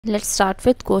Let's start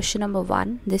with question number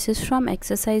 1. This is from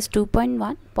exercise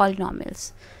 2.1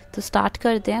 polynomials. तो start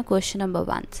करते हैं question number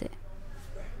 1 से.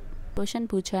 Question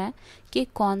पूछा है कि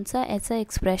कौन सा ऐसा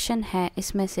एक्सप्रेशन है,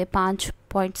 इसमें से 5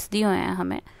 पॉइंट्स दिए हुए हैं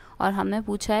हमें, और हमें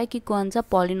पूछा है कि कौन सा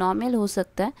पॉलिनॉमियल हो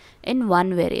सकता है इन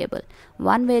वन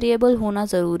वेरिएबल होना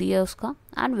ज़रूरी है उसका,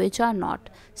 and which are not.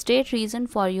 State reason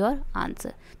for your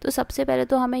answer. तो सबसे पहले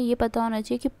तो हमें ये पता होना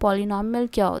चाहिए कि पॉलिनॉमियल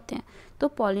क्या होते हैं. तो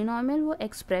पॉलिनॉमियल वो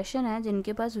एक्सप्रेशन है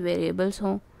जिनके पास वेरिएबल्स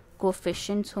हों,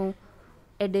 कोफिशिएंट्स हों,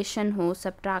 एडिशन हो,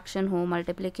 सब्ट्रैक्शन हो,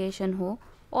 मल्टीप्लिकेशन हो,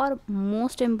 और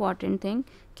मोस्ट इम्पॉर्टेंट थिंग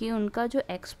कि उनका जो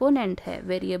एक्सपोनेंट है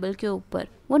वेरिएबल के ऊपर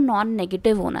वो नॉन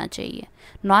नेगेटिव होना चाहिए.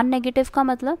 नॉन नेगेटिव का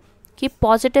मतलब कि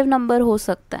पॉजिटिव नंबर हो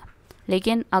सकता है,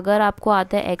 लेकिन अगर आपको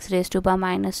आता है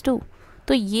x⁻²,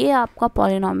 तो ये आपका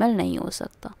पॉलिनॉमियल नहीं हो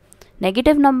सकता.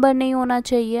 नेगेटिव नंबर नहीं होना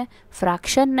चाहिए,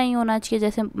 फ्रैक्शन नहीं होना चाहिए.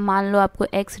 जैसे मान लो आपको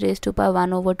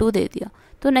x⁻1/2 दे दिया,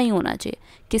 तो नहीं होना चाहिए.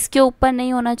 किसके ऊपर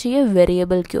नहीं होना चाहिए?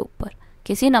 वेरिएबल के ऊपर.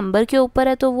 किसी नंबर के ऊपर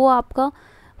है तो वो आपका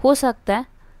हो सकता है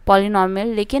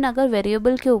पॉलिनॉमियल, लेकिन अगर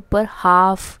वेरिएबल के ऊपर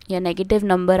हाफ या नेगेटिव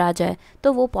नंबर आ जाए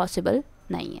तो वो पॉसिबल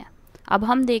नहीं है. अब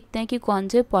हम देखते हैं कि कौन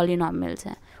से पॉलिनॉमियल्स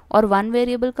हैं. और वन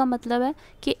वेरिएबल का मतलब है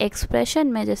कि एक्सप्रेशन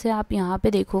में, जैसे आप यहाँ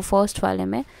पे देखो फर्स्ट वाले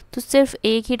में, तो सिर्फ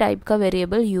एक ही टाइप का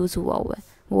वेरिएबल यूज़ हुआ है,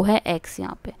 वो है x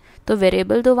यहाँ पे. तो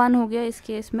वेरिएबल तो वन हो गया इस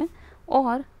केस में,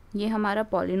 और ये हमारा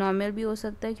पॉलिनॉमियल भी हो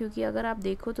सकता है, क्योंकि अगर आप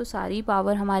देखो तो सारी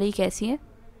पावर हमारी कैसी है?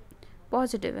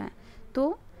 पॉजिटिव है.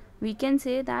 तो we can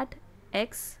say that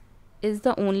x is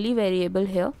the only variable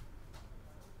here.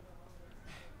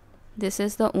 This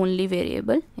is the only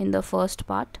variable in the first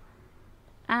part,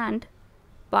 and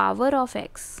power of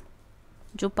x,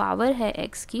 जो पावर है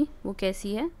x की वो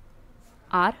कैसी है?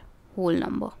 r whole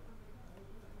number.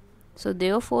 So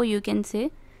therefore you can say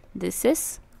this is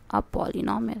a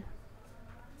polynomial.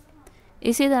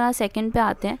 इसी तरह second पे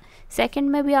आते हैं. सेकंड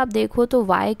में भी आप देखो तो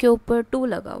y के ऊपर 2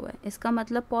 लगा हुआ है, इसका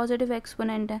मतलब पॉजिटिव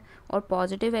एक्सपोनेंट है, और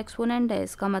पॉजिटिव एक्सपोनेंट है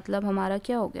इसका मतलब हमारा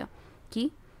क्या हो गया कि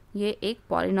ये एक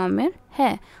पॉलिनॉमियल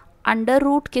है. अंडर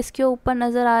रूट किसके ऊपर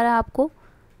नज़र आ रहा है आपको?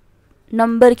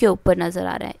 नंबर के ऊपर नज़र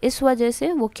आ रहा है, इस वजह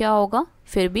से वो क्या होगा?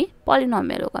 फिर भी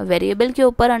पॉलिनॉमियल होगा. वेरिएबल के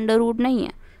ऊपर अंडर रूट नहीं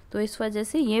है, तो इस वजह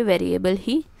से ये वेरिएबल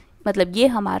ही, मतलब ये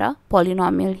हमारा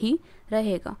पॉलिनॉमियल ही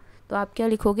रहेगा. तो आप क्या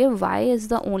लिखोगे? y is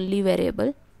the only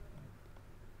variable.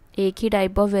 एक ही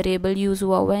टाइप ऑफ वेरिएबल यूज़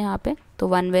हुआ है यहाँ पे, तो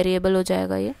वन वेरिएबल हो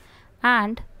जाएगा ये.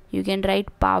 And you can write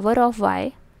power of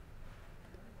y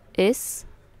is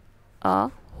a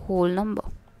whole number.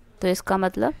 तो इसका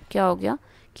मतलब क्या हो गया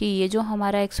कि ये जो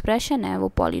हमारा एक्सप्रेशन है वो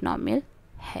पॉलिनॉमियल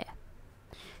है.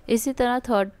 इसी तरह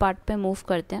थर्ड पार्ट पे मूव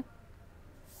करते हैं.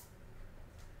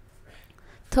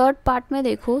 थर्ड पार्ट में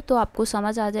देखो तो आपको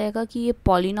समझ आ जाएगा कि ये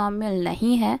पॉलिनॉमियल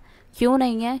नहीं है. क्यों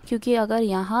नहीं है? क्योंकि अगर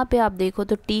यहाँ पे आप देखो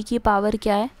तो t की पावर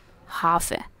क्या है?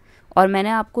 हाफ है. और मैंने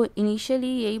आपको इनिशियली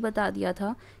यही बता दिया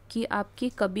था कि आपकी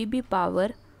कभी भी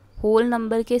पावर होल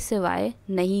नंबर के सिवाय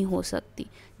नहीं हो सकती.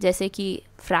 जैसे कि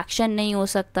फ्रैक्शन नहीं हो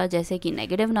सकता, जैसे कि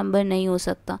नेगेटिव नंबर नहीं हो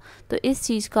सकता. तो इस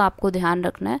चीज़ का आपको ध्यान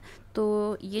रखना है.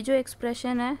 तो ये जो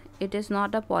एक्सप्रेशन है, it is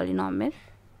not a polynomial.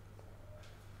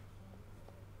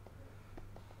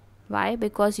 Why?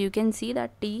 Because you can see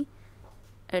that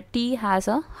t has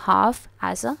a half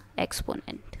as a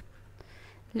exponent.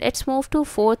 Let's move to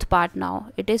fourth part now.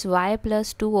 It is y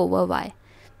plus 2 over y.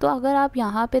 तो अगर आप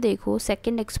यहाँ पे देखो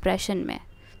second expression में,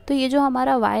 तो ये जो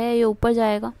हमारा y है ये ऊपर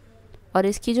जाएगा, और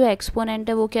इसकी जो एक्सपोनेंट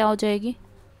है वो क्या हो जाएगी?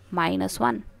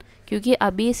 -1. क्योंकि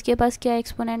अभी इसके पास क्या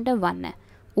एक्सपोनेंट है? 1 है.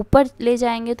 ऊपर ले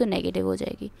जाएंगे तो नेगेटिव हो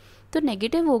जाएगी. तो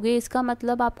नेगेटिव हो गई, इसका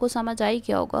मतलब आपको समझ आई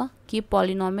क्या होगा कि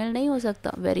पॉलिनॉमियल नहीं हो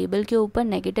सकता. वेरिएबल के ऊपर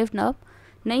नेगेटिव टर्म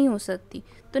नहीं हो सकती.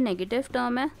 तो नेगेटिव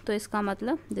टर्म है, तो इसका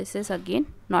मतलब this is again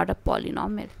not a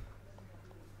polynomial.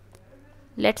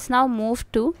 Let's now move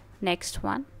to next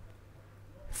one,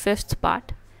 fifth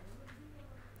part.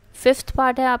 Fifth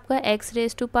part है आपका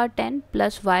x⁻10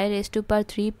 plus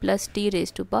y⁻3 plus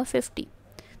t⁻50.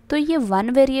 तो ये वन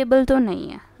वेरिएबल तो नहीं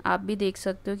है. आप भी देख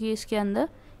सकते हो कि इसके अंदर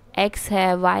x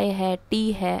है, y है,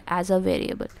 t है एज अ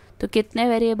वेरिएबल. तो कितने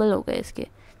वेरिएबल हो गए इसके?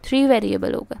 3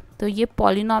 वेरिएबल हो गए. तो ये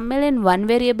पॉलिनॉमियल इन वन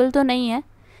वेरिएबल तो नहीं है,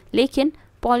 लेकिन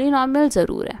पॉलिनॉमियल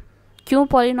ज़रूर है. क्यों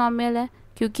पॉलिनॉमियल है?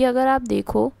 क्योंकि अगर आप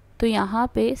देखो तो यहाँ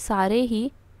पे सारे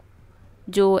ही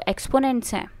जो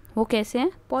एक्सपोनेंट्स हैं वो कैसे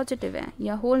हैं? पॉजिटिव हैं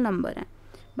या होल नंबर हैं.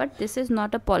 But this is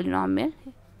not a polynomial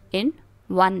in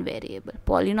one variable.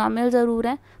 Polynomial ज़रूर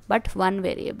है बट वन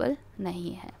वेरिएबल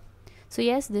नहीं है. So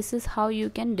yes, this is how you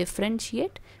can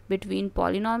differentiate between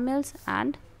polynomials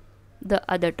and the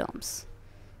other terms.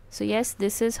 So yes,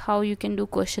 this is how you can do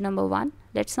question number 1.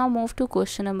 Let's now move to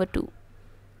question number 2.